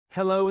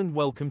Hello and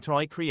welcome to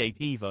iCreate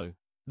Evo.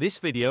 This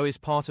video is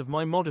part of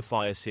my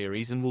Modifier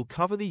series and will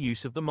cover the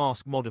use of the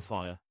mask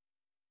modifier.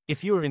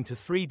 If you are into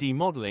 3D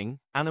modeling,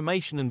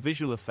 animation and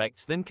visual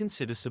effects, then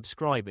consider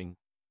subscribing.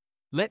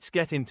 Let's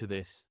get into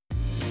this.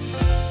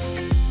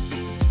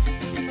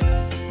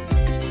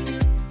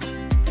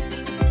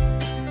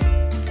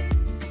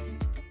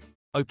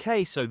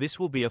 Okay, so this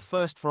will be a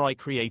first for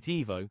iCreate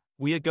Evo.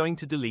 We are going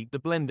to delete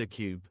the Blender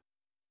cube.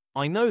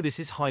 I know this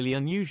is highly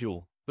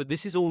unusual, but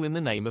this is all in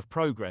the name of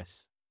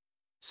progress.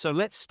 So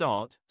let's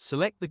start.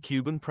 Select the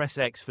cube and press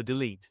X for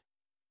delete.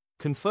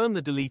 Confirm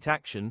the delete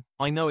action.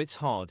 I know it's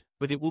hard,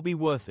 but it will be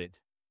worth it.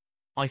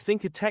 I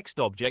think a text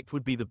object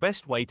would be the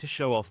best way to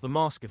show off the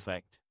mask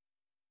effect.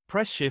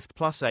 Press Shift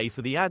plus A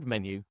for the Add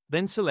menu,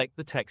 then select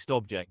the text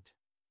object.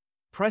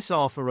 Press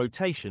R for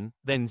rotation,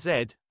 then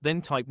Z,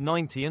 then type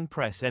 90 and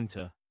press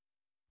Enter.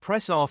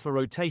 Press R for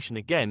rotation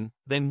again,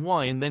 then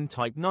Y and then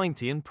type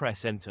 90 and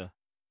press Enter.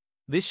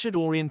 This should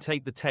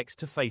orientate the text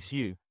to face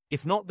you.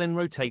 If not, then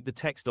rotate the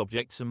text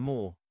object some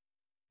more.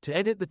 To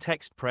edit the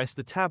text, press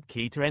the Tab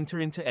key to enter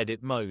into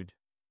edit mode.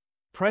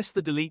 Press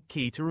the Delete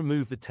key to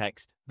remove the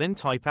text, then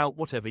type out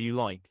whatever you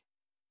like.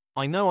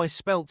 I know I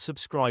spelt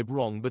subscribe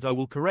wrong, but I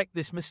will correct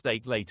this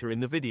mistake later in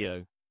the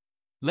video.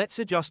 Let's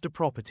adjust a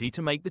property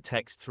to make the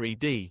text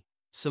 3D.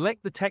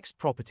 Select the Text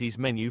Properties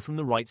menu from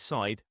the right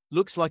side,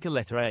 looks like a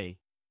letter A.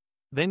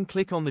 Then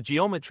click on the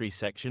Geometry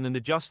section and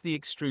adjust the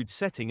Extrude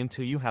setting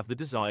until you have the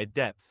desired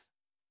depth.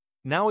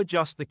 Now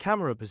adjust the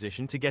camera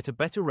position to get a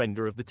better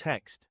render of the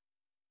text.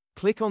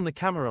 Click on the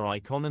camera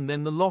icon and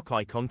then the lock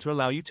icon to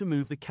allow you to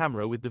move the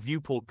camera with the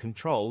viewport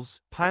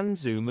controls, pan,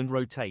 zoom and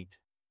rotate.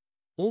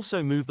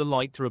 Also move the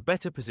light to a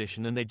better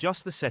position and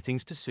adjust the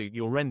settings to suit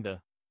your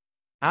render.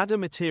 Add a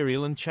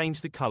material and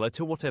change the color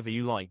to whatever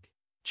you like.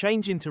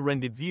 Change into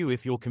rendered view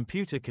if your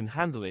computer can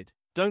handle it,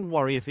 don't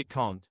worry if it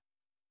can't.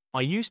 I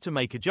used to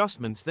make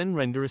adjustments then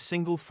render a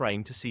single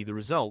frame to see the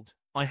result.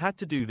 I had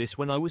to do this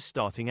when I was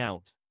starting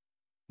out.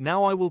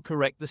 Now I will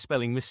correct the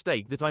spelling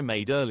mistake that I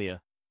made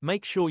earlier.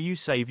 Make sure you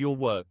save your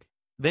work.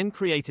 Then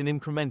create an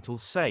incremental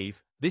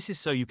save. This is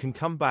so you can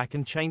come back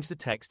and change the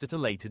text at a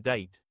later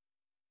date.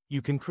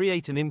 You can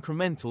create an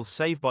incremental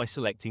save by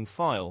selecting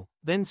File,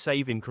 then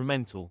Save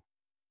Incremental.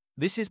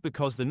 This is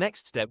because the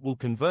next step will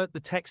convert the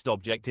text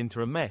object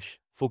into a mesh,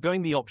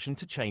 foregoing the option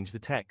to change the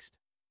text.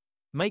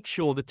 Make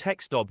sure the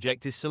text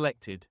object is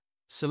selected.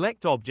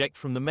 Select Object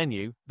from the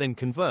menu, then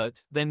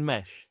Convert, then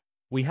Mesh.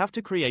 We have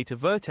to create a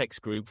vertex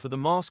group for the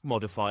mask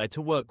modifier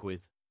to work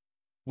with.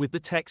 With the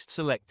text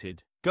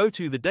selected, go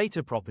to the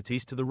Data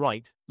Properties to the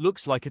right,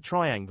 looks like a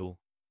triangle.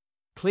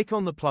 Click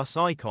on the plus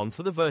icon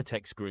for the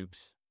vertex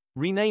groups.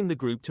 Rename the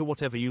group to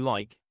whatever you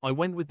like. I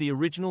went with the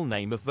original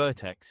name of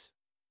vertex.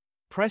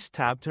 Press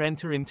Tab to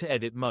enter into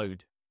edit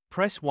mode.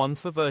 Press 1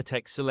 for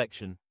vertex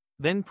selection.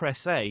 Then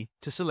press A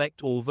to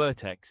select all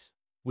vertex.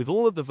 With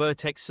all of the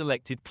vertex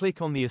selected, click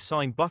on the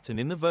Assign button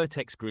in the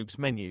Vertex Groups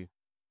menu.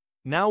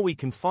 Now we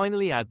can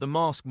finally add the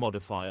mask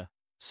modifier.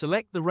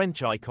 Select the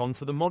wrench icon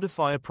for the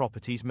Modifier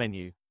Properties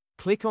menu.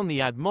 Click on the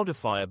Add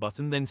Modifier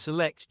button, then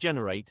select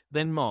Generate,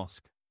 then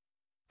Mask.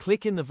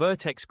 Click in the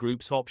Vertex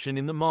Groups option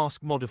in the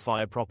Mask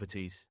Modifier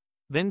Properties.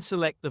 Then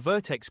select the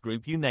vertex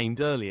group you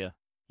named earlier.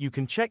 You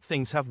can check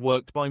things have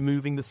worked by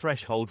moving the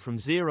threshold from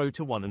 0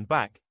 to 1 and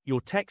back. Your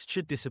text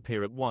should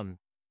disappear at 1.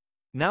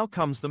 Now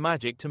comes the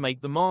magic to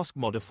make the mask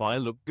modifier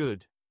look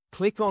good.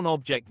 Click on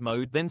Object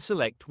Mode, then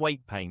select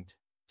Weight Paint.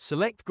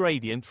 Select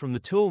Gradient from the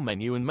Tool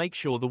menu and make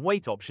sure the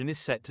weight option is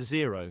set to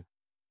 0.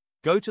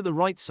 Go to the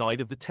right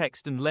side of the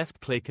text and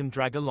left-click and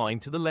drag a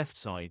line to the left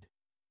side.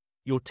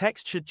 Your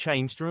text should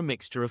change to a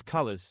mixture of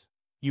colors.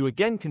 You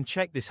again can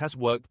check this has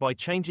worked by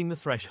changing the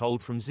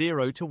threshold from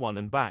 0 to 1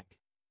 and back.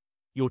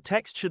 Your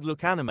text should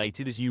look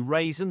animated as you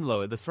raise and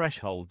lower the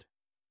threshold.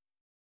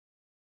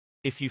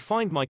 If you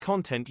find my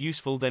content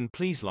useful, then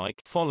please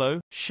like,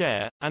 follow,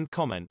 share, and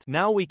comment.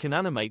 Now we can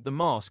animate the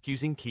mask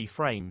using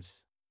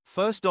keyframes.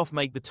 First off,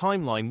 make the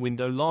timeline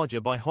window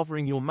larger by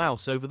hovering your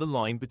mouse over the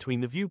line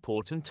between the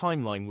viewport and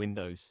timeline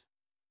windows.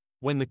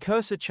 When the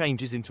cursor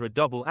changes into a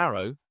double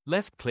arrow,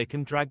 left-click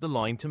and drag the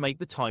line to make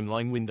the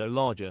timeline window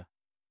larger.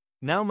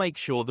 Now make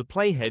sure the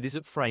playhead is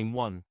at frame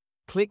 1.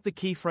 Click the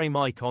keyframe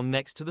icon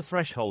next to the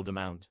threshold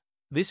amount.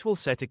 This will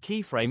set a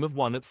keyframe of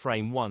 1 at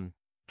frame 1.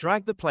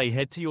 Drag the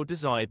playhead to your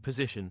desired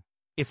position.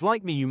 If,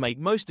 like me, you make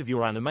most of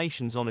your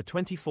animations on a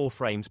 24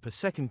 frames per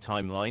second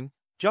timeline,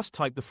 just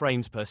type the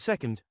frames per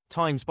second,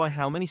 times by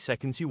how many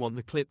seconds you want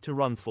the clip to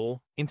run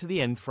for, into the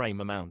end frame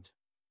amount.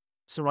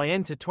 So I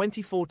enter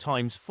 24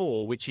 times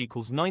 4, which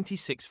equals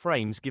 96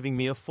 frames, giving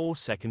me a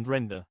 4-second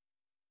render.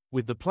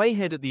 With the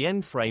playhead at the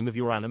end frame of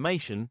your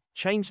animation,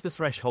 change the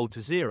threshold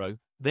to 0,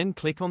 then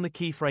click on the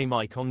keyframe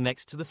icon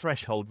next to the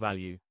threshold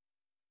value.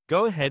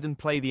 Go ahead and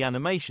play the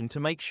animation to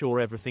make sure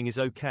everything is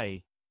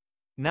okay.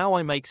 Now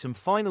I make some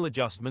final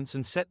adjustments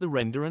and set the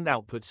render and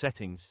output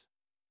settings.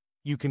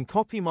 You can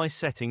copy my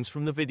settings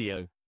from the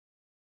video.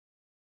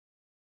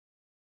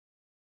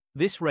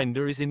 This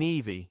render is in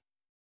Eevee.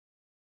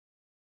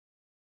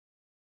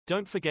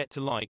 Don't forget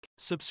to like,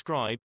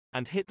 subscribe,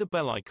 and hit the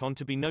bell icon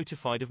to be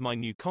notified of my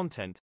new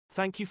content.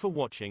 Thank you for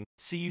watching,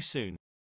 see you soon.